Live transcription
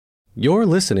You're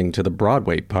listening to the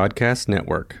Broadway Podcast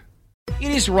Network.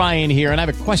 It is Ryan here, and I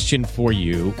have a question for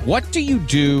you. What do you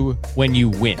do when you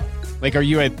win? Like, are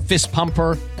you a fist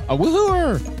pumper, a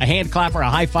woo-hooer, a hand clapper, a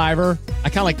high fiver? I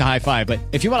kind of like the high five, but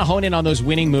if you want to hone in on those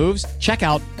winning moves, check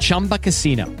out Chumba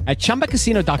Casino. At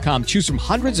ChumbaCasino.com, choose from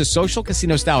hundreds of social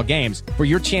casino-style games for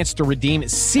your chance to redeem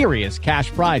serious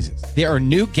cash prizes. There are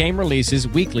new game releases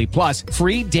weekly, plus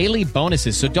free daily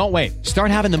bonuses. So don't wait. Start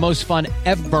having the most fun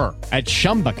ever at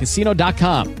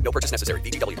ChumbaCasino.com. No purchase necessary.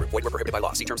 VGW. Void where prohibited by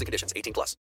law. See terms and conditions.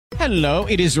 18+. Hello,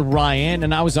 it is Ryan,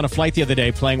 and I was on a flight the other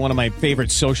day playing one of my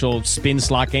favorite social spin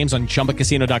slot games on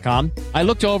ChumbaCasino.com. I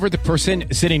looked over at the person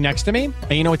sitting next to me,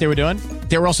 and you know what they were doing?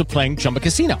 They were also playing Chumba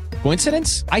Casino.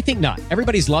 Coincidence? I think not.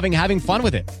 Everybody's loving having fun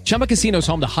with it. Chumba Casino is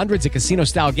home to hundreds of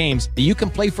casino-style games that you can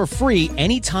play for free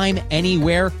anytime,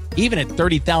 anywhere, even at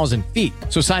 30,000 feet.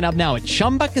 So sign up now at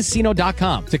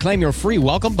ChumbaCasino.com to claim your free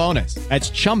welcome bonus.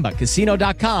 That's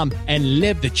ChumbaCasino.com and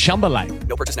live the Chumba life.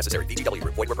 No purchase necessary. VGW.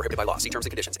 Void where prohibited by law. See terms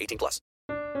and conditions. 18+.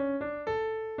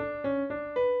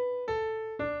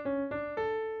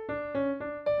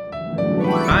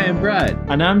 Hi, I'm Brett.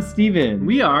 And I'm Steven.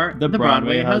 We are the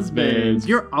Broadway Husbands.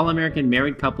 Your all-American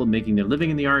married couple making their living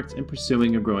in the arts and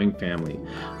pursuing a growing family.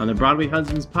 On the Broadway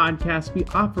Husbands podcast, we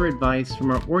offer advice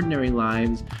from our ordinary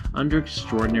lives under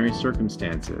extraordinary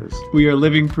circumstances. We are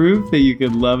living proof that you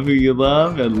can love who you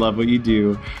love and love what you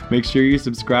do. Make sure you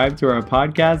subscribe to our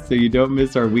podcast so you don't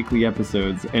miss our weekly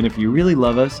episodes. And if you really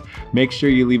love us, make sure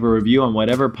you leave a review on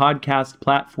whatever podcast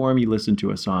platform you listen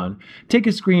to us on. Take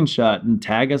a screenshot and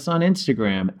tag us on Instagram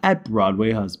at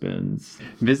Broadway Husbands.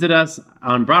 Visit us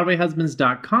on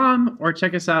BroadwayHusbands.com or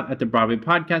check us out at the Broadway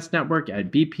Podcast Network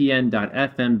at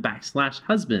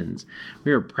bpn.fm/husbands.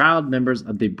 We are proud members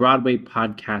of the Broadway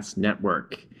Podcast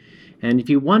Network. And if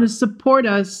you want to support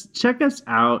us, check us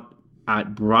out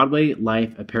at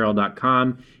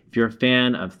BroadwayLifeApparel.com. If you're a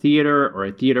fan of theater or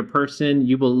a theater person,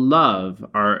 you will love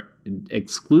our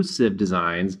exclusive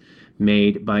designs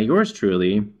made by yours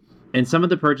truly. And some of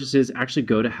the purchases actually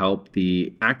go to help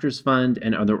the Actors Fund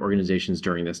and other organizations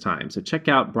during this time. So check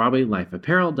out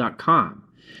BroadwayLifeApparel.com.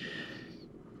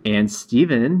 And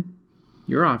Steven,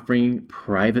 you're offering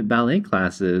private ballet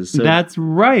classes. So That's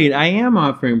right. I am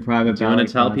offering private ballet classes. do you want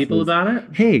to tell people about it?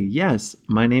 Hey, yes.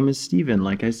 My name is Steven,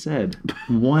 like I said.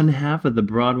 One half of the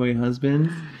Broadway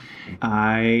Husbands.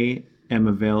 I am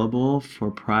available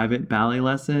for private ballet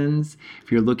lessons.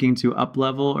 If you're looking to up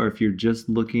level, or if you're just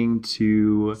looking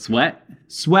to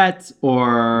Sweat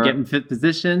or get in fifth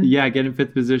position. Yeah, get in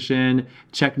fifth position.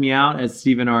 Check me out at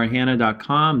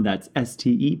StevenRHanna.com. That's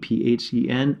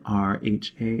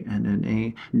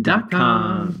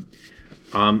STEPHENRHANNA.com.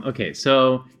 Okay,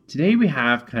 so today we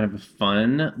have kind of a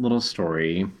fun little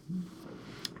story.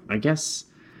 I guess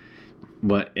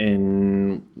what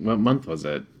month was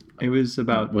it? It was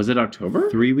about... Was it October?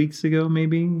 3 weeks ago,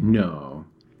 maybe? No.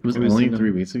 It was only 3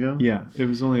 weeks ago? Yeah, it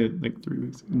was only like 3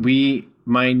 weeks ago.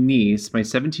 My niece, my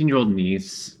 17-year-old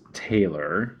niece,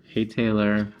 Taylor. Hey,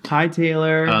 Taylor. Hi,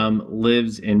 Taylor.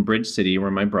 Lives in Bridge City, where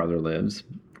my brother lives,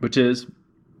 which is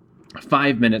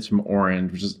 5 minutes from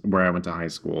Orange, which is where I went to high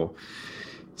school.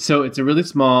 So it's a really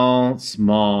small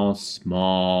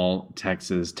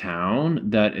Texas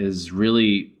town that is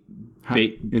really...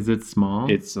 Is it small?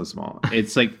 It's so small.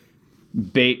 It's like...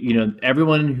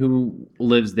 everyone who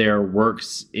lives there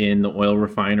works in the oil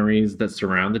refineries that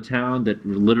surround the town that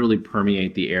literally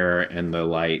permeate the air and the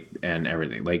light and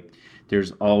everything. Like,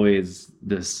 there's always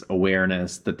this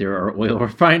awareness that there are oil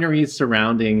refineries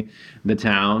surrounding the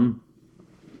town.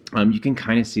 You can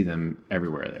kind of see them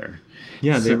everywhere there.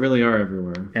 Yeah, they really are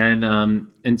everywhere.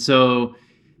 And so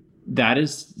that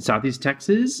is Southeast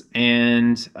Texas,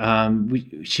 and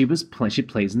she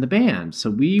plays in the band. So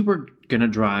we were gonna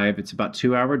drive. It's about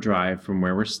 2-hour drive from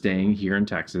where we're staying here in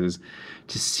Texas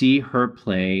to see her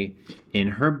play in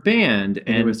her band.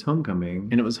 And it was homecoming.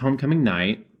 And it was homecoming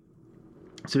night.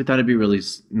 So we thought it'd be a really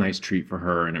nice treat for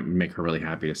her, and it would make her really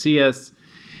happy to see us.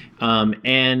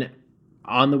 And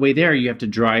on the way there, you have to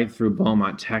drive through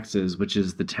Beaumont, Texas, which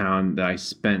is the town that I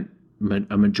spent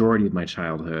a majority of my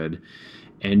childhood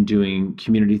and doing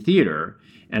community theater.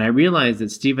 And I realized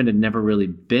that Stephen had never really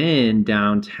been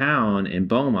downtown in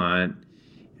Beaumont.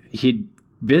 He'd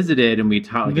visited and we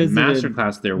taught like a master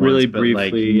class there really once, but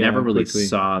briefly, like never really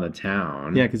saw the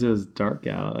town. Yeah, because it was dark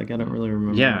out. Like I don't really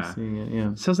remember seeing it.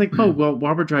 Yeah. So I was like, oh, well,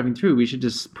 while we're driving through, we should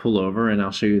just pull over and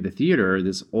I'll show you the theater,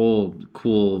 this old,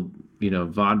 cool,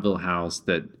 vaudeville house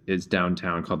that is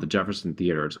downtown called the Jefferson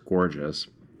Theater. It's gorgeous.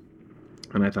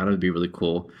 And I thought it would be really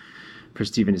cool for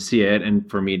Stephen to see it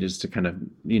and for me just to kind of,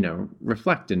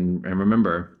 reflect and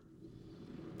remember.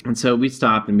 And so we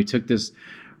stopped and we took this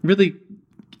really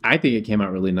I think it came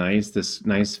out really nice. This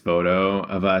nice photo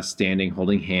of us standing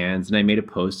holding hands. And I made a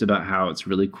post about how it's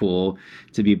really cool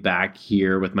to be back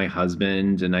here with my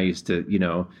husband. And I used to,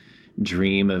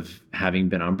 dream of having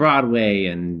been on Broadway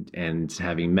and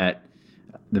having met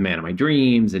the man of my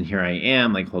dreams. And here I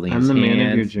am, like holding his hand. I'm the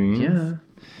man of your dreams? Yeah.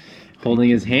 Holding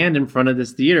his hand in front of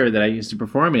this theater that I used to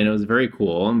perform in. It was very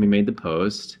cool. And we made the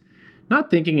post,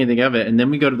 not thinking anything of it. And then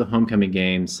we go to the homecoming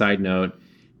game. Side note,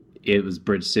 it was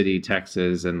Bridge City,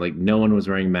 Texas, and like no one was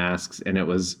wearing masks, and it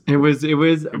was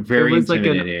very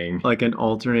intimidating. Like an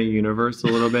alternate universe a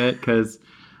little bit, because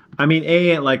I mean,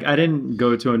 I didn't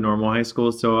go to a normal high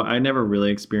school, so I never really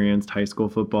experienced high school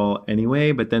football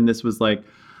anyway. But then this was like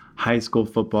high school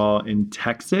football in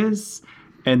Texas,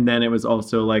 and then it was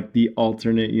also like the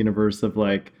alternate universe of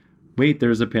like, wait,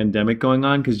 there's a pandemic going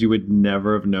on, because you would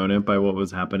never have known it by what was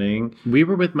happening. We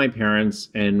were with my parents,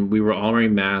 and we were all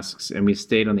wearing masks, and we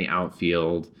stayed on the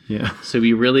outfield. Yeah. So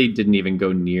we really didn't even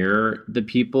go near the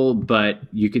people, but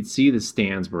you could see the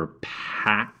stands were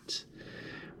packed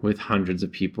with hundreds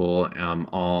of people,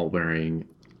 all wearing,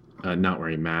 not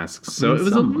wearing masks. So it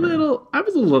was I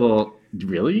was a little,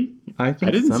 really? I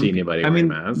didn't see anybody wearing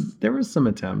masks. There were some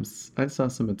attempts. I saw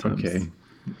some attempts. Okay.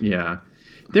 Yeah.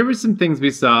 There were some things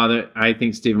we saw that I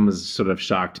think Stephen was sort of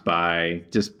shocked by,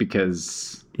 just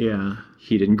because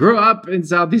he didn't grow up in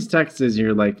Southeast Texas.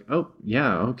 You're like, oh,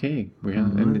 yeah, okay.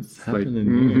 And it's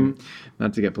happening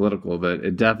not to get political, but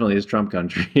it definitely is Trump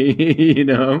country,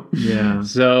 Yeah.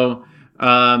 So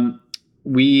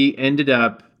we ended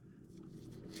up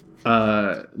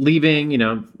leaving,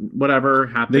 whatever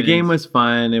happened. The game was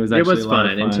fun. It was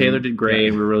fun. And Taylor did great.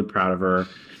 Yeah. We were really proud of her.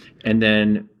 And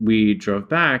then we drove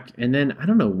back, and then I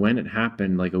don't know when it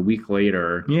happened, like a week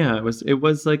later. Yeah, it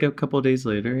was like a couple of days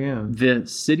later, yeah. The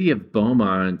city of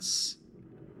Beaumont's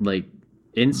like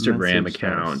Instagram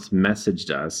account messaged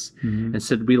us and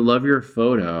said, "We love your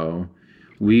photo.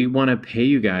 We want to pay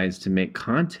you guys to make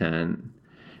content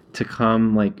to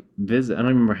come like visit." I don't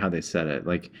remember how they said it.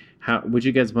 Like, how would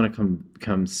you guys want to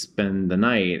come spend the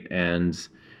night, and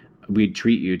we'd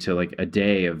treat you to like a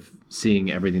day of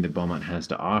seeing everything that Beaumont has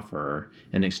to offer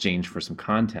in exchange for some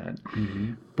content,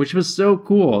 which was so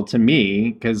cool to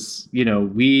me, because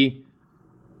we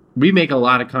make a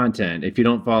lot of content. If you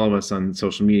don't follow us on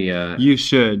social media, you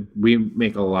should. We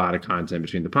make a lot of content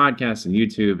between the podcast and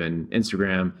YouTube and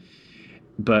Instagram,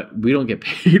 but we don't get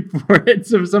paid for it.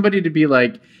 So for somebody to be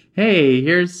like, hey,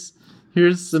 here's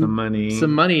some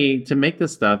money to make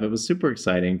this stuff, it was super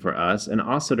exciting for us, and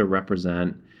also to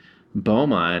represent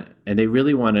Beaumont. And they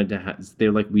really wanted to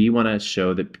they're like, we want to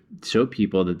show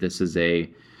people that this is a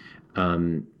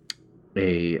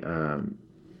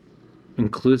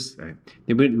inclusive.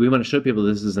 We want to show people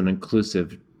this is an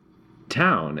inclusive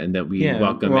town, and that we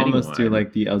welcome anyone. Almost do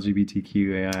like the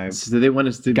LGBTQAI. So they want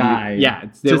us to guide.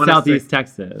 They want Southeast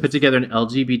Texas. Put together an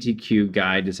LGBTQ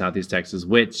guide to Southeast Texas,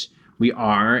 which we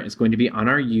are. It's going to be on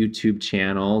our YouTube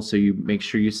channel, so you make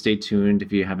sure you stay tuned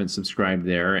if you haven't subscribed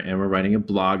there. And we're writing a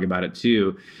blog about it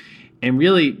too. And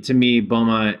really, to me,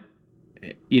 Beaumont,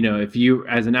 if you,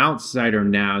 as an outsider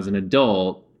now, as an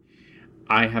adult,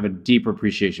 I have a deeper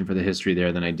appreciation for the history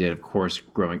there than I did, of course,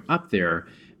 growing up there.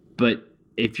 But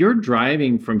if you're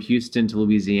driving from Houston to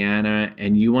Louisiana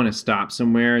and you want to stop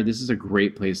somewhere, this is a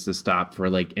great place to stop for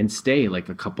and stay like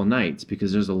a couple nights,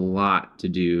 because there's a lot to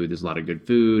do. There's a lot of good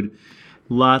food.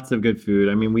 Lots of good food.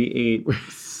 I mean, we ate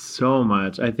so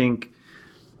much. I think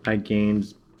I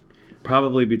gained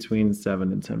probably between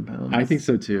 7 and 10 pounds. I think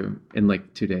so too, in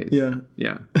like 2 days. Yeah.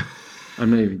 Yeah.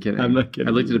 I'm not even kidding. I'm not kidding.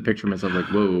 I looked at a picture of myself like,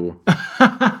 whoa.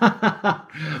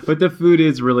 But the food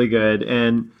is really good,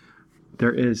 and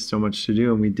there is so much to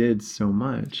do, and we did so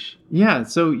much. Yeah,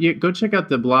 so go check out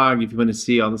the blog if you want to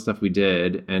see all the stuff we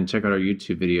did, and check out our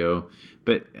YouTube video.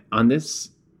 But on this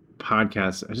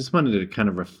podcast, I just wanted to kind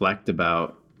of reflect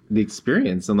about the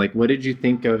experience and what did you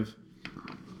think of,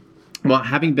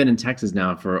 having been in Texas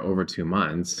now for over 2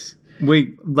 months.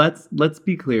 Wait, let's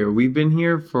be clear. We've been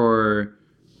here for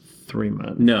 3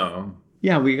 months. No.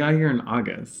 Yeah, we got here in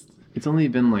August. It's only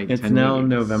been 10 It's now weeks.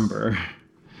 November.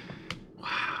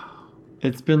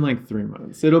 It's been 3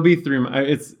 months. It'll be 3 months.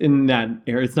 It's in that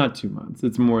area. It's not 2 months.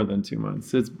 It's more than 2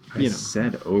 months. It's I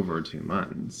said over 2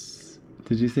 months.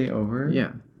 Did you say over?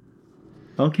 Yeah.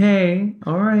 Okay.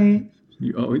 All right.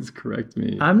 You always correct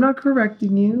me. I'm not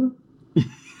correcting you.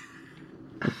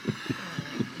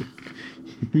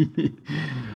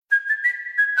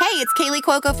 Hey, it's Kaylee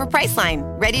Cuoco for Priceline.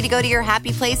 Ready to go to your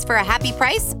happy place for a happy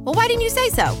price? Well, why didn't you say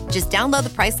so? Just download the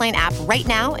Priceline app right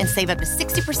now and save up to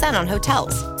 60% on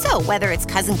hotels. So whether it's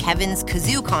Cousin Kevin's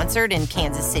Kazoo Concert in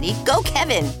Kansas City, go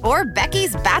Kevin, or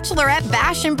Becky's Bachelorette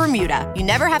Bash in Bermuda, you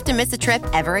never have to miss a trip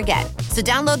ever again. So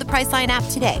download the Priceline app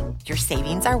today. Your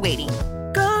savings are waiting.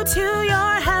 Go to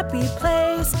your happy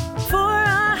place for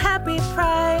a happy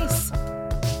price.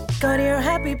 Go to your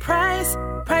happy price,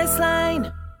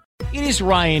 Priceline. It is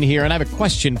Ryan here, and I have a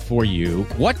question for you.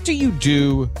 What do you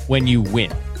do when you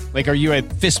win? Like, are you a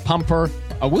fist pumper,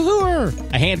 a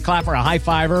woohooer, a hand clapper, a high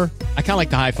fiver? I kind of like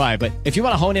the high five, but if you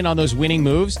want to hone in on those winning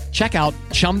moves, check out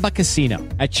Chumba Casino.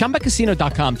 At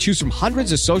ChumbaCasino.com, choose from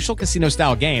hundreds of social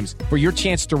casino-style games for your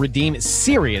chance to redeem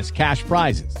serious cash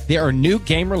prizes. There are new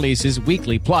game releases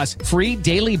weekly, plus free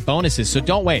daily bonuses. So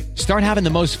don't wait. Start having the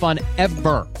most fun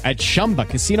ever at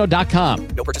ChumbaCasino.com.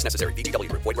 No purchase necessary. VGW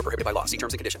Group. Void were prohibited by law. See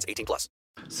terms and conditions. 18+.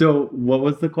 So what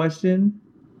was the question?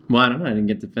 Well, I don't know. I didn't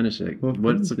get to finish it. Well,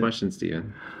 What's the finish it. question,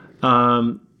 Steven?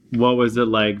 What was it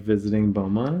like visiting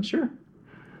Beaumont? Sure.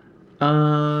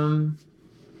 I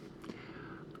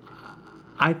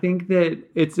think that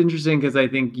it's interesting because I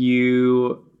think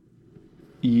you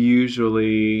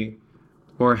usually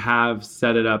or have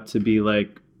set it up to be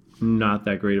like not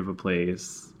that great of a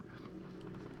place.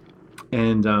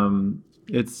 And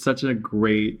it's such a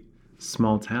great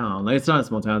small town. Like, it's not a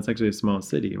small town, it's actually a small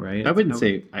city, right? I wouldn't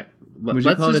say. Would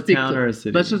you call it a town or a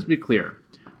city? Let's just be clear.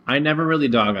 I never really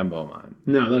dog on Beaumont.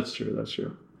 No, that's true. That's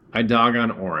true. I dog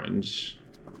on Orange.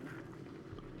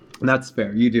 That's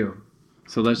fair. You do.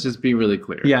 So let's just be really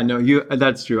clear. Yeah, no,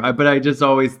 that's true. But I just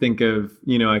always think of,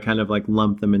 I kind of like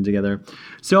lump them in together.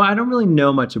 So I don't really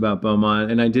know much about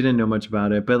Beaumont, and I didn't know much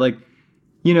about it. But like,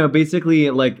 basically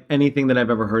like anything that I've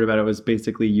ever heard about it was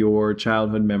basically your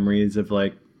childhood memories of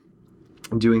like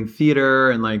doing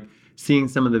theater and like seeing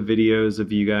some of the videos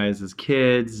of you guys as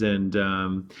kids and,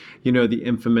 the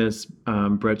infamous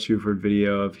Brett Shuford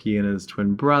video of he and his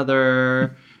twin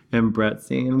brother and Brett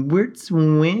saying, "We're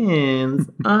twins."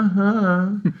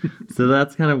 So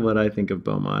that's kind of what I think of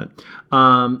Beaumont.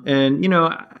 I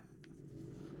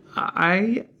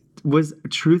was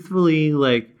truthfully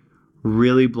like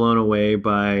really blown away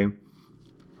by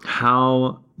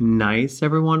how nice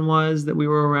everyone was that we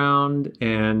were around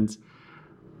and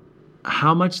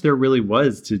how much there really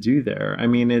was to do there. I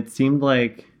mean, it seemed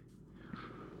like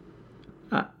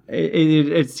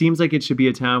it seems like it should be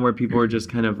a town where people are just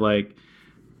kind of like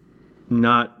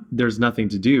there's nothing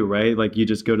to do, right? Like you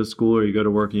just go to school or you go to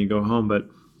work and you go home, but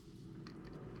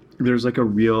there's like a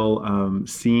real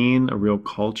scene, a real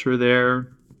culture there.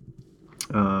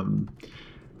 Of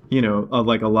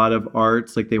like a lot of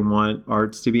arts, like they want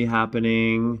arts to be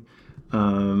happening.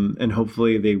 And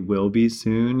hopefully they will be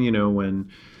soon, when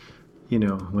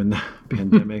the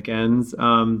pandemic ends.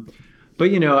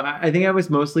 But I think I was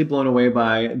mostly blown away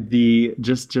by the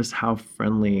just how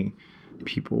friendly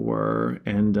people were.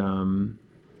 And, and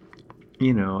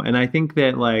I think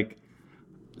that like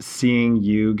seeing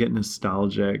you get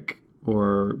nostalgic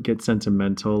or get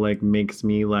sentimental, like makes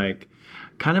me like,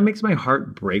 kind of makes my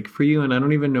heart break for you. And I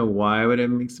don't even know why, but it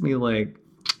makes me like,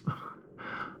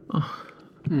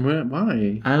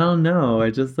 Why? I don't know.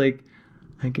 I just like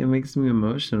it makes me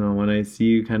emotional when I see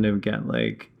you kind of get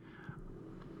like,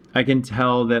 I can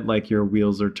tell that like your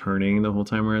wheels are turning the whole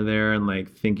time we're there and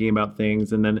like thinking about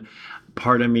things. And then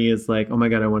part of me is like, oh my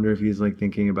God, I wonder if he's like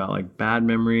thinking about like bad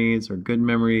memories or good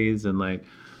memories. And like,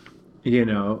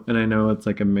 and I know it's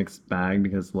like a mixed bag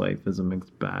because life is a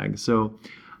mixed bag. So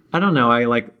I don't know. I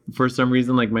like, for some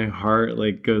reason, like my heart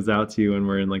like goes out to you when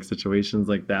we're in like situations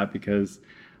like that because,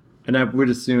 and I would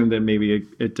assume that maybe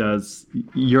it does,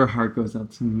 your heart goes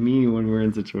out to me when we're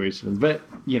in situations, but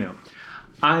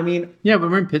I mean. Yeah,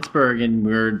 when we're in Pittsburgh and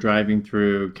we're driving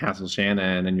through Castle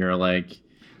Shannon and you're like,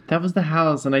 that was the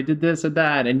house and I did this and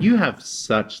that. And you have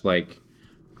such like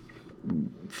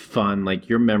fun, like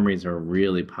your memories are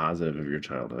really positive of your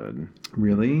childhood.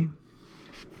 Really?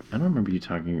 I don't remember you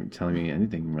telling me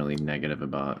anything really negative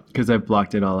about. Because I've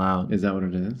blocked it all out. Is that what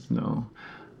it is? No.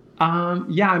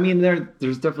 Yeah, I mean,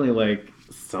 there's definitely like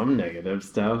some negative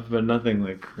stuff, but nothing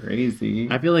like crazy.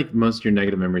 I feel like most of your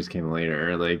negative memories came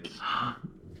later, like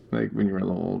when you were a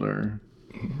little older.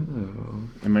 Ew.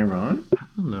 Am I wrong? I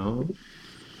don't know.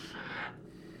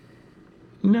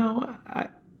 No,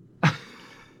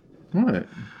 What?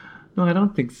 No, I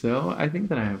don't think so. I think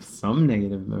that I have some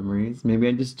negative memories. Maybe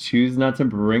I just choose not to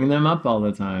bring them up all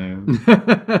the time.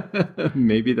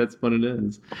 Maybe that's what it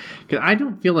is. Because I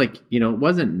don't feel like, it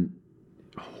wasn't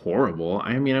horrible.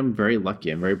 I mean, I'm very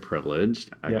lucky. I'm very privileged,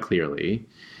 clearly.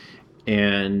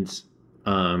 And,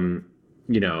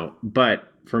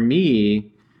 but for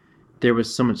me, there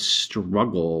was so much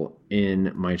struggle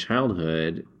in my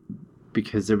childhood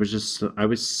because there was I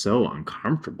was so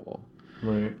uncomfortable.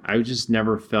 Right. I just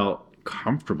never felt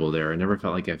comfortable there. I never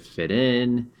felt like I fit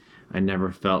in. I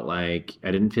never felt like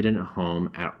I didn't fit in at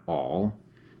home at all.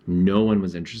 No one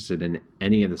was interested in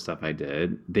any of the stuff I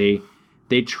did. They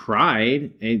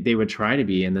tried, they would try to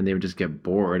be, and then they would just get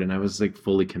bored, and I was like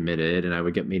fully committed, and I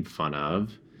would get made fun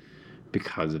of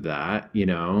because of that, you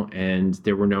know, and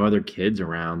there were no other kids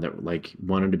around that like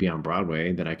wanted to be on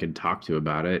Broadway that I could talk to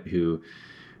about it, who,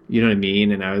 you know what I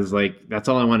mean? And I was like, that's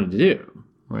all I wanted to do.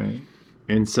 Right.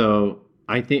 And so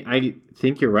I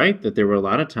think you're right that there were a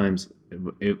lot of times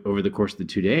over the course of the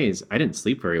 2 days, I didn't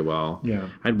sleep very well. Yeah.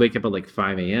 I'd wake up at like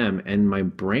 5 a.m. and my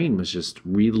brain was just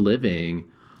reliving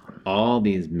all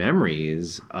these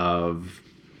memories of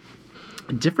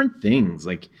different things.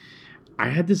 Like I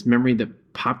had this memory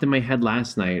that popped in my head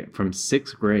last night from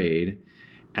 6th grade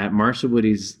at Marsha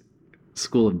Woody's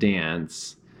School of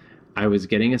Dance. I was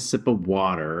getting a sip of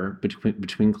water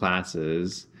between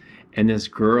classes, and this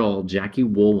girl, Jackie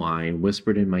Woolwine,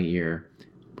 whispered in my ear,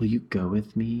 "Will you go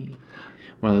with me?"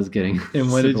 While I was getting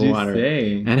and what did you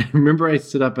say? And I remember I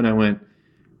stood up and I went,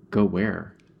 "Go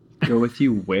where?" Go with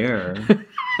you where?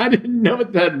 I didn't know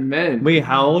what that meant. Wait,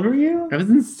 how old were you? I was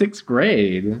in 6th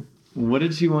grade. What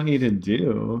did she want you to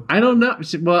do? I don't know.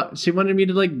 She wanted me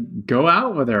to like go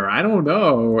out with her. I don't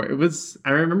know. It was.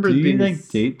 I remember. Do you like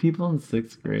date people in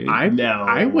 6th grade?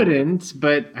 I wouldn't.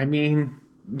 But I mean,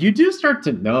 you do start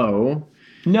to know.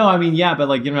 No, I mean, yeah, but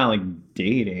like you're not like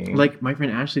dating. Like my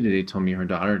friend Ashley today told me her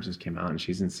daughter just came out and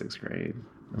she's in 6th grade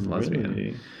as a lesbian.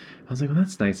 Really? I was like, well,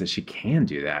 that's nice that she can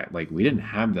do that. Like we didn't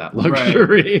have that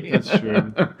luxury. Right. That's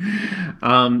true.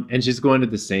 And she's going to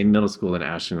the same middle school that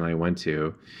Ashley and I went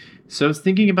to. So I was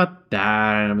thinking about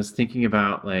that, and I was thinking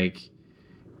about like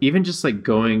even just like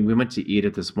going. We went to eat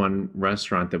at this one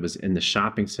restaurant that was in the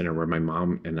shopping center where my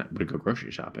mom and I would go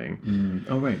grocery shopping.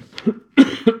 Oh right.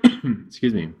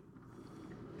 Excuse me.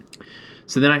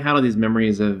 So then I had all these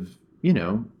memories of, you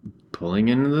know, pulling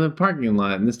into the parking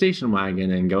lot in the station wagon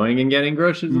and going and getting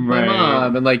groceries with my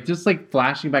mom, and like just like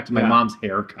flashing back to my mom's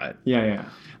haircut. Yeah.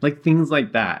 Like things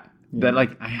like that. That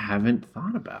like I haven't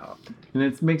thought about. And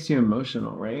it makes you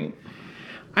emotional, right?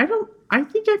 I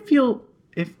think I feel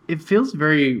it feels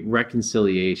very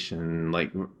reconciliation.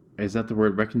 Like, is that the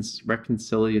word?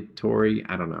 Reconciliatory?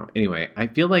 I don't know. Anyway, I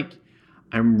feel like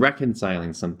I'm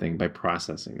reconciling something by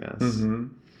processing this. Mm-hmm.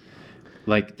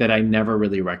 Like that I never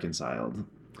really reconciled.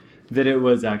 That it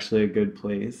was actually a good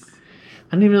place.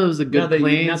 I don't even know it was a good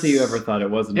place. Not that you ever thought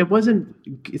it wasn't. It wasn't.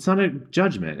 It's not a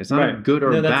judgment. It's not a good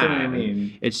or bad. That's what I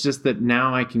mean. It's just that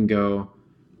now I can go,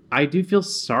 I do feel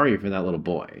sorry for that little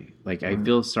boy. Like, I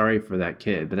feel sorry for that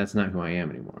kid, but that's not who I am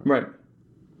anymore. Right.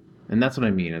 And that's what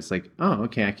I mean. It's like, oh,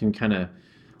 okay, I can kind of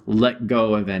let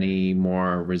go of any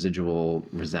more residual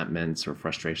resentments or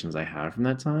frustrations I had from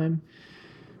that time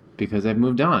because I've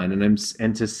moved on.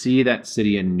 And to see that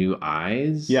city in new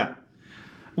eyes. Yeah.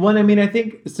 Well, I mean, I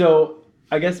think, so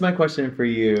I guess my question for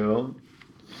you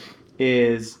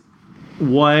is,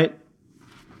 what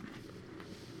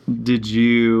did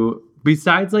you,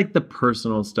 besides like the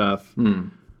personal stuff,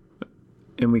 and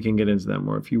we can get into that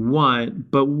more if you want,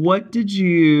 but what did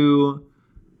you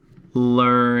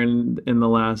learn in the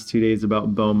last 2 days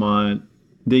about Beaumont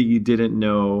that you didn't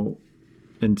know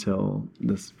until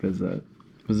this visit?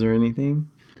 Was there anything?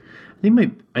 I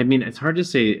mean, it's hard to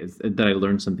say that I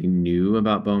learned something new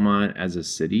about Beaumont as a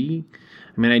city.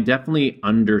 I mean, I definitely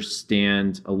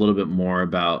understand a little bit more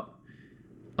about,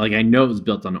 like, I know it was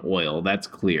built on oil, that's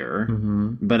clear,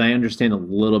 but I understand a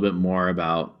little bit more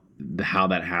about how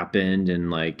that happened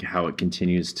and, like, how it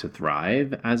continues to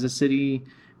thrive as a city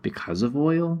because of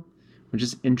oil, which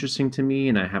is interesting to me,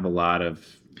 and I have a lot of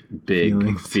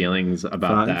big feelings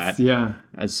about that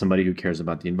as somebody who cares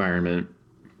about the environment.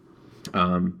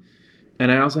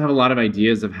 And I also have a lot of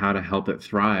ideas of how to help it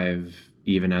thrive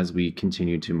even as we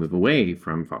continue to move away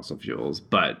from fossil fuels.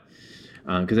 But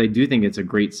because I do think it's a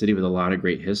great city with a lot of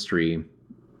great history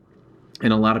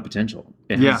and a lot of potential.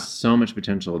 It has so much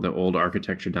potential, the old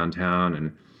architecture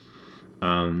downtown.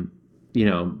 And, you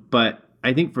know, but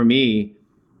I think for me,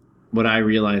 what I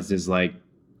realized is like,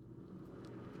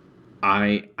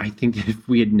 I think that if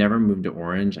we had never moved to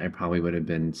Orange, I probably would have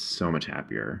been so much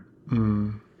happier.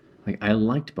 Like, I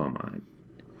liked Beaumont.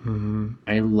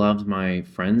 I loved my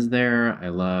friends there. I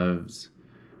loved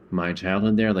my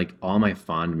childhood there. Like, all my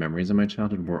fond memories of my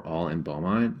childhood were all in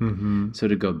Beaumont. So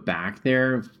to go back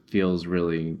there feels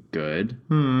really good.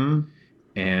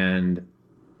 And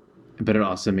but it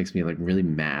also makes me like really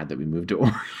mad that we moved to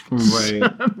Orange. Right.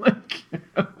 I'm like,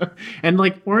 and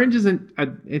like Orange isn't.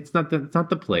 It's not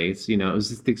the place. You know, it was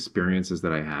just the experiences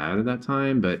that I had at that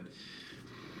time. But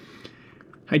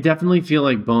I definitely feel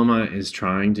like Beaumont is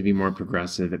trying to be more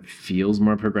progressive. It feels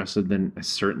more progressive than I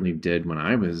certainly did when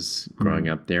I was growing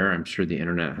up there. I'm sure the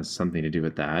internet has something to do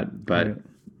with that. But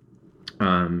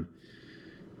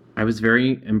I was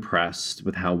very impressed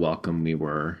with how welcome we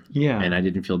were. Yeah. And I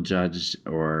didn't feel judged,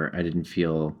 or I didn't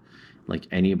feel like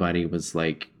anybody was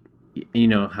like, you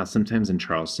know, how sometimes in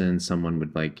Charleston someone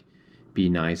would like be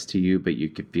nice to you, but you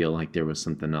could feel like there was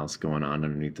something else going on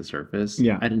underneath the surface.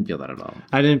 Yeah. I didn't feel that at all.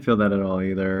 I didn't feel that at all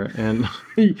either. And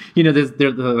You know, there's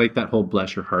like that whole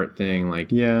bless your heart thing.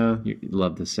 Like, yeah. you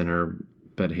love the sinner,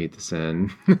 but hate the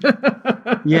sin.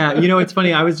 Yeah. You know, it's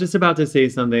funny. I was just about to say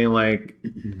something like,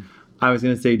 I was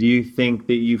going to say, do you think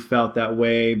that you felt that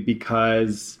way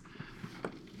because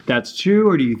that's true?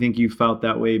 Or do you think you felt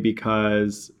that way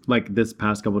because, like this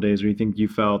past couple of days, or do you think you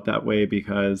felt that way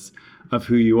because of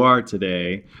who you are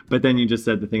today? But then you just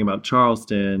said the thing about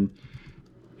Charleston.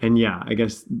 And yeah, I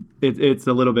guess it's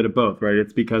a little bit of both, right?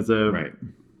 It's because of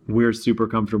we're super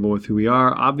comfortable with who we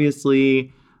are,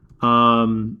 obviously.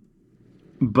 But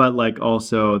like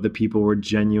also the people were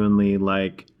genuinely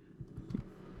like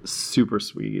super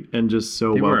sweet and just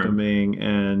so welcoming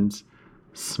and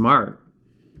smart.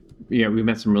 Yeah, we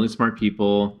met some really smart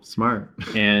people. Smart.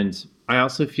 And I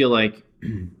also feel like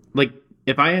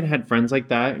if I had had friends like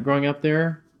that growing up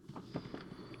there,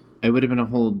 it would have been a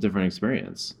whole different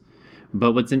experience.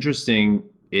 But what's interesting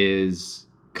is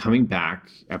coming back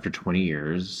after 20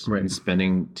 years and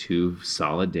spending 2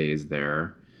 solid days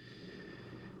there.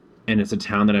 And it's a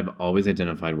town that I've always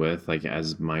identified with, like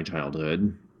as my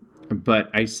childhood. But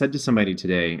I said to somebody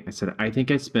today, I said, I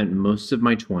think I spent most of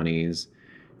my 20s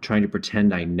trying to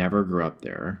pretend I never grew up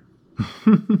there.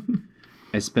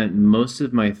 I spent most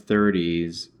of my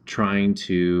 30s trying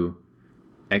to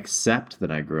accept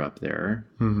that I grew up there.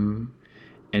 Mm-hmm.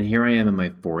 And here I am in my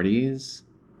 40s,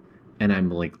 and I'm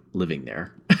like living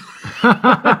there.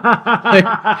 Like,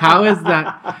 how is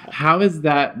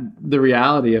that the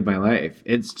reality of my life?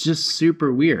 It's just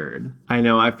super weird. I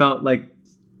know. I felt like,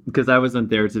 because I wasn't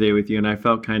there today with you, and I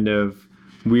felt kind of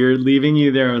weird leaving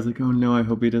you there. I was like, oh no, I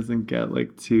hope he doesn't get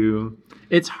like too...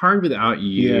 It's hard without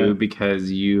you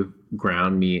because you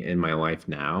ground me in my life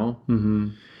now. Mm-hmm.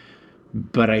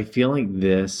 But I feel like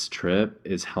this trip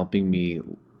is helping me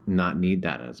not need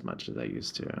that as much as I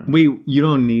used to. Wait, you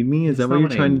don't need me? Is that what you're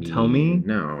trying to tell me?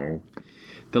 No.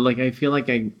 But like, I feel like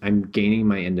I'm gaining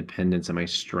my independence and my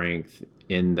strength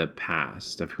in the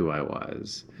past of who I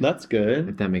was. That's good.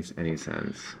 If that makes any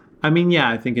sense. I mean, yeah,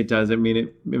 I think it does. I mean,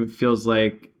 it feels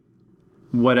like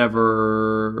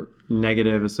whatever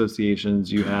negative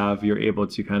associations you have, you're able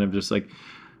to kind of just like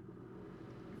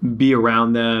be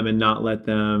around them and not let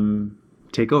them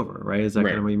take over, right? Is that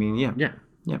kind of what you mean? Yeah. Yeah.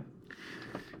 Yeah.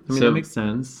 I mean, that makes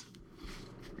sense.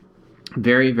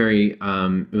 Very, very,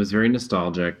 it was very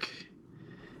nostalgic.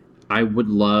 I would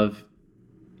love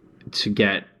to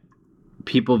get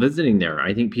people visiting there.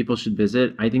 I think people should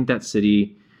visit. I think that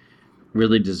city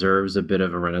really deserves a bit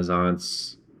of a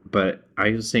renaissance. But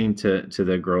I was saying to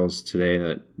the girls today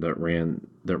that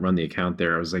run the account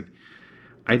there, I was like,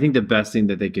 I think the best thing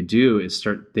that they could do is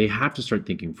they have to start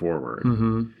thinking forward.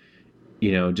 Mm-hmm.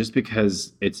 You know, just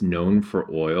because it's known for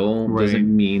oil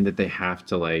doesn't mean that they have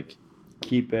to like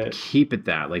keep it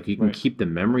that. Like, you can keep the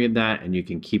memory of that, and you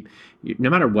can keep, no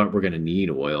matter what, we're going to need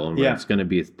oil, and it's going to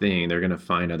be a thing. They're going to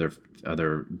find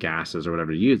other gases or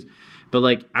whatever to use. But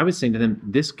like I was saying to them,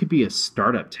 this could be a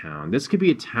startup town. This could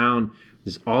be a town.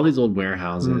 There's all these old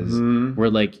warehouses where,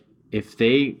 like, if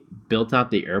they built out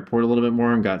the airport a little bit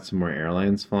more and got some more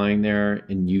airlines flying there,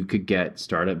 and you could get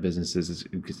startup businesses,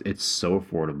 it's so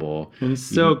affordable. And it's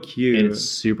so cute. And it's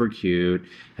super cute.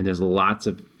 And there's lots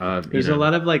of... there's a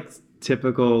lot of, like,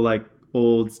 typical, like,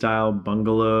 old style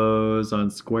bungalows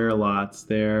on square lots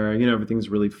there. You know, everything's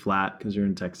really flat because you're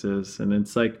in Texas. And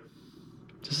it's, like,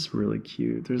 just really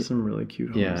cute. There's some really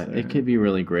cute homes there. It could be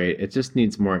really great. It just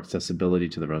needs more accessibility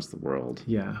to the rest of the world.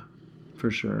 Yeah. For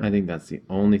sure. I think that's the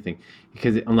only thing.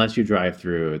 Because unless you drive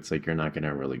through, it's like you're not going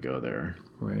to really go there.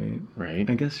 Right. Right?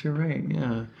 I guess you're right.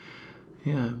 Yeah.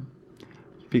 Yeah.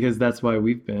 Because that's why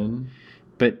we've been.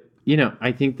 But, you know,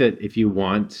 I think that if you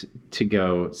want to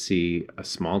go see a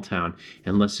small town,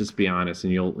 and let's just be honest,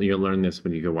 and you'll learn this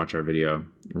when you go watch our video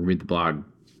or read the blog,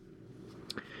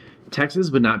 Texas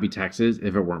would not be Texas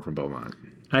if it weren't for Beaumont.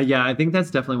 Yeah, I think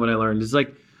that's definitely what I learned. It's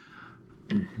like...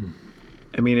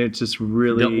 I mean, it's just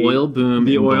really The oil boom.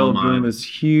 The in oil Beaumont boom is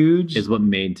huge. is what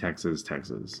made Texas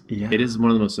Texas. Yeah. It is one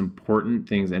of the most important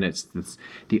things, and it's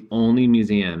the only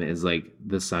museum is like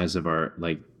the size of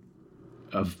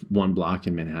of one block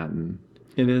in Manhattan.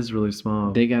 It is really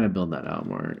small. They gotta build that out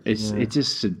more. It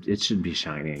should be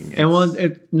shining. And well,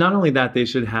 not only that, they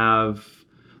should have,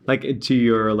 like, to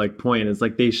your like point, is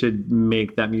like they should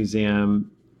make that museum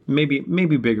maybe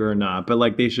bigger or not, but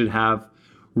like they should have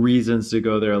reasons to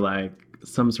go there, like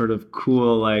some sort of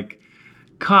cool like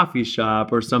coffee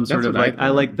shop or some sort of like I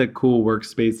like the cool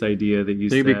workspace idea that you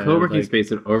said. There'd be a co-working like, space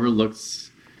that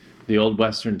overlooks the old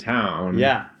Western town.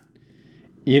 Yeah.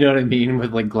 You know what I mean?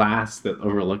 With like glass that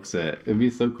overlooks it. It'd be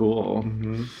so cool.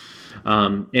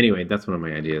 Mm-hmm. Anyway, that's one of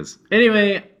my ideas.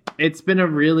 Anyway, it's been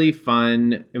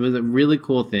it was a really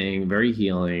cool thing, very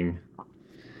healing.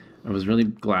 I was really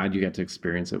glad you got to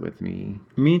experience it with me.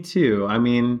 Me too. I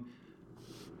mean,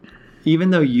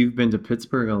 even though you've been to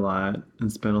Pittsburgh a lot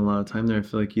and spent a lot of time there, I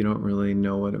feel like you don't really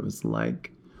know what it was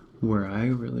like where I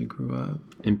really grew up.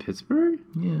 In Pittsburgh?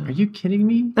 Yeah. Are you kidding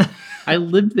me? I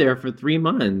lived there for 3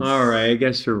 months. All right, I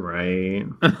guess you're right.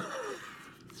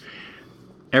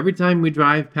 Every time we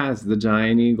drive past the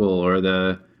Giant Eagle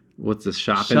or what's the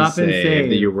Shop and Shop and Save Save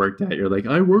that you worked at, you're like,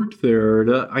 I worked there.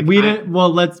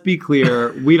 Well, let's be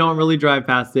clear. We don't really drive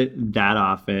past it that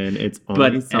often. It's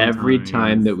only But sometimes. every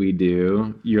time that we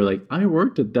do, you're like, I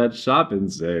worked at that Shop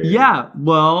and Save. Yeah,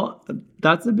 well,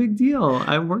 that's a big deal.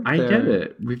 I worked there. I get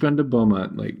it. We've gone to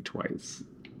Beaumont like twice.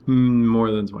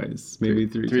 More than twice, maybe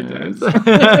three times.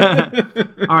 times.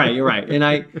 All right, you're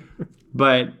right.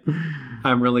 But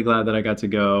I'm really glad that I got to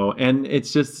go. And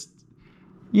it's just,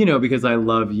 because I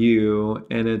love you,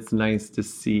 and it's nice to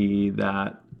see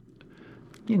that,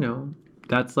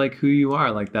 that's like who you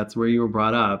are. Like, that's where you were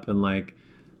brought up. And like,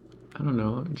 I don't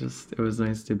know, it was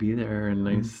nice to be there and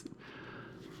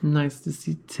nice to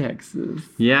see Texas.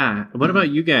 Yeah. What about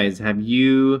you guys? Have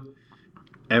you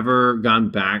ever gone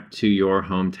back to your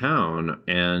hometown,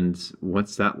 and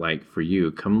what's that like for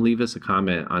you? Come leave us a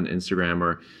comment on Instagram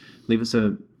or leave us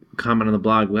a comment on the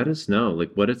blog. Let us know like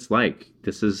what it's like.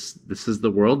 This is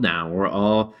the world now. We're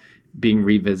all being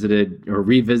revisited or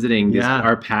revisiting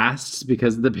our pasts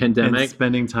because of the pandemic, and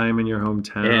spending time in your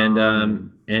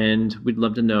hometown. And we'd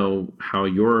love to know how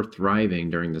you're thriving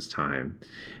during this time.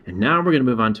 And now we're going to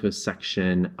move on to a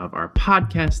section of our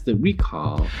podcast that we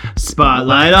call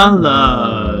Spotlight on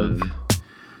Love.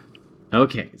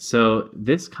 Okay, so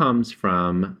this comes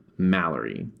from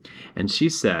Mallory, and she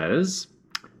says,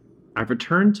 I've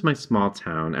returned to my small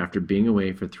town after being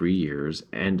away for 3 years,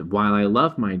 and while I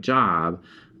love my job,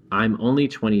 I'm only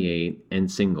 28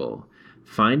 and single.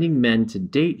 Finding men to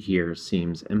date here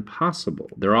seems impossible.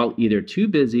 They're all either too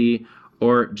busy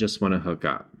or just want to hook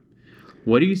up.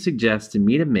 What do you suggest to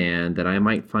meet a man that I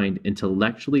might find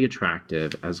intellectually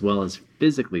attractive as well as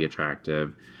physically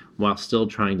attractive while still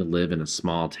trying to live in a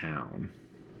small town?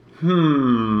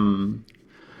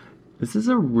 This is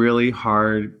a really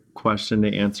hard question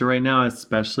to answer right now,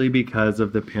 especially because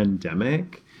of the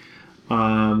pandemic.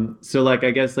 So like,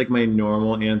 I guess like my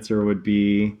normal answer would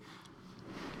be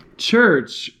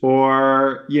church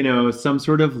or, some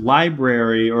sort of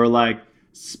library or like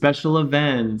special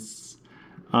events.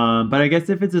 But I guess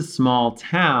if it's a small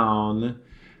town,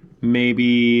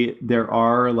 maybe there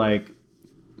are like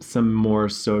some more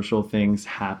social things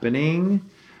happening.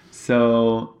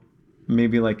 So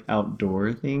maybe like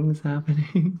outdoor things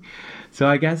happening. So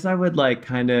I guess I would like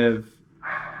kind of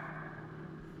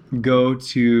go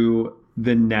to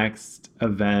the next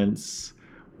events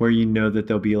where that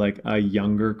there'll be like a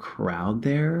younger crowd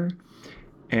there,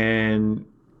 and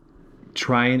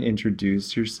try and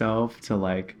introduce yourself to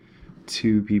like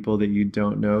 2 people that you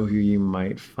don't know who you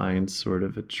might find sort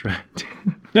of attractive.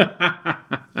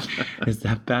 Is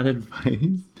that bad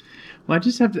advice? Well,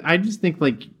 I just think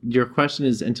like your question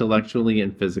is intellectually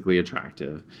and physically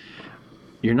attractive.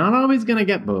 You're not always going to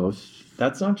get both.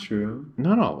 That's not true.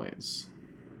 Not always.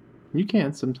 You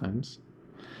can sometimes.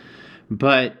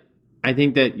 But I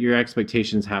think that your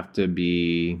expectations have to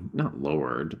be not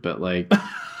lowered, but like,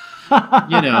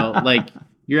 like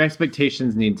your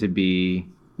expectations need to be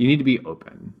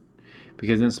open,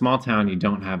 because in a small town, you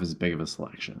don't have as big of a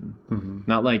selection. Mm-hmm.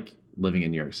 Not like living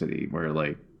in New York City where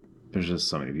like, there's just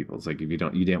so many people. It's like, if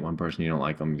you date one person, you don't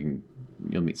like them,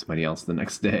 you'll meet somebody else the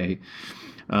next day.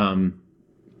 But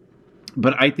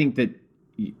I think that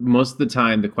most of the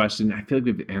time, the question, I feel like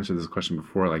we've answered this question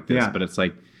before like this, but it's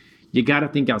like, you got to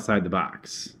think outside the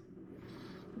box.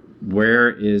 Where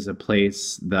is a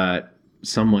place that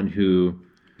someone who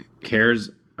cares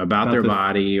about their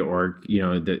body or,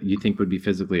 that you think would be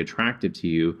physically attractive to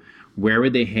you, where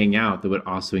would they hang out that would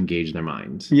also engage their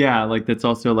mind? Yeah, like that's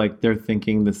also like they're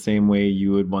thinking the same way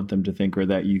you would want them to think, or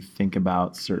that you think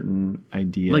about certain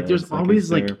ideas. Like there's always is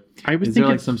there, like I was is thinking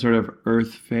there like some sort of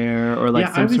Earth Fair or like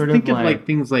I some was sort thinking of like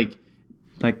things like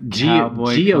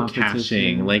cowboy geocaching.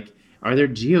 competition? Like, are there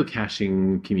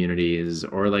geocaching communities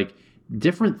or like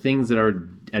different things that are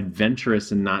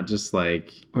adventurous and not just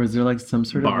like or is there like some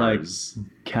sort bars? of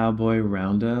like cowboy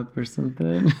roundup or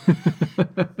something?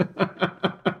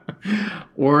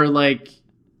 Or like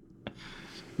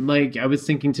I was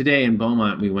thinking today in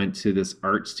Beaumont, we went to this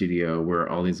art studio where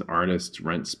all these artists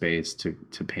rent space to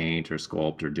paint or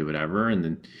sculpt or do whatever, and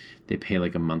then they pay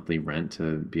like a monthly rent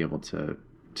to be able to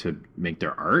make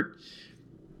their art.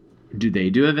 Do they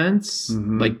do events?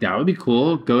 Like that would be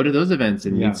cool. Go to those events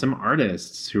and meet some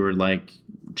artists who are like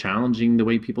challenging the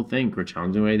way people think or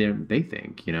challenging the way they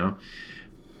think, you know?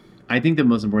 I think the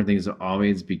most important thing is to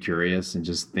always be curious and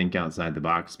just think outside the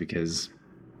box, because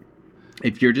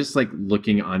if you're just like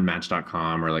looking on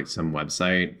Match.com or like some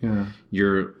website,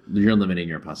 you're limiting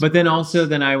your possibilities. But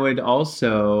then I would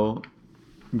also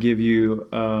give you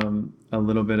a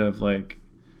little bit of like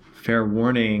fair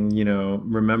warning, you know,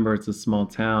 remember it's a small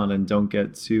town and don't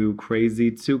get too crazy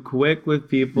too quick with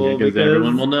people because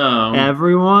everyone will know.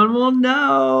 Everyone will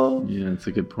know. Yeah, that's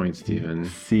a good point, Stephen.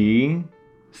 See?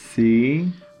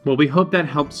 Well, we hope that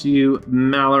helps you,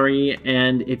 Mallory.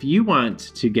 And if you want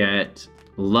to get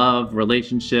love,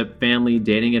 relationship, family,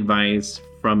 dating advice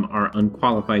from our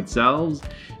unqualified selves,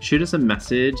 shoot us a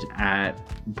message at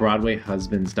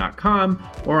BroadwayHusbands.com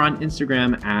or on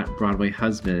Instagram at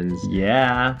BroadwayHusbands.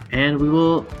 Yeah. And we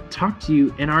will talk to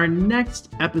you in our next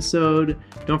episode.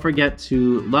 Don't forget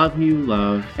to love who you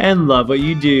love. And love what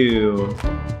you do.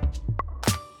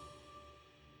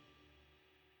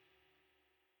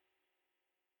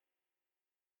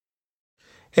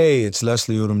 Hey, it's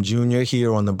Leslie Odom Jr.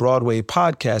 here on the Broadway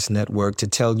Podcast Network to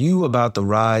tell you about the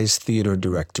Rise Theater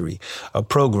Directory, a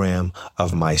program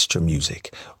of Maestro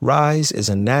Music. Rise is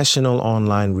a national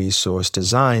online resource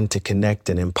designed to connect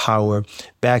and empower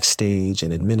backstage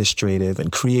and administrative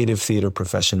and creative theater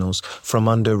professionals from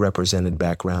underrepresented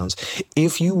backgrounds.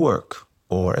 If you work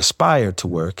or aspire to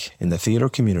work in the theater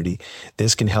community,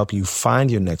 this can help you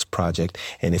find your next project.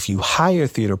 And if you hire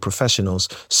theater professionals,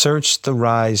 search the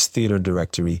Rise Theater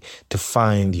Directory to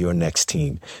find your next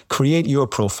team. Create your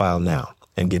profile now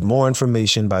and get more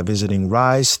information by visiting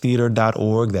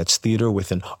risetheater.org. That's theater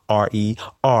with an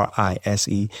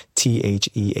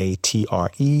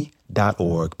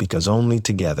RERISETHEATRE.org, because only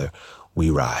together we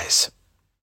rise.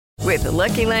 With the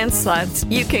Lucky Land Slots,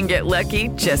 you can get lucky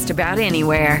just about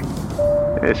anywhere.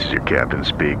 This is your captain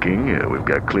speaking. We've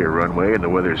got clear runway and the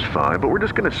weather's fine, but we're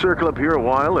just going to circle up here a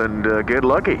while and get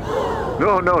lucky.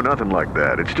 No, nothing like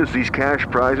that. It's just these cash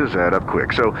prizes add up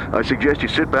quick. So I suggest you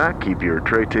sit back, keep your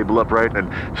tray table upright, and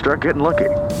start getting lucky.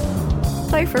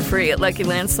 Play for free at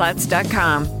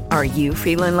LuckyLandSlots.com. Are you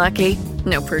feeling lucky?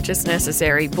 No purchase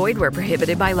necessary. Void where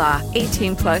prohibited by law.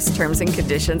 18+ terms and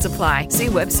conditions apply. See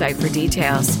website for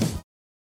details.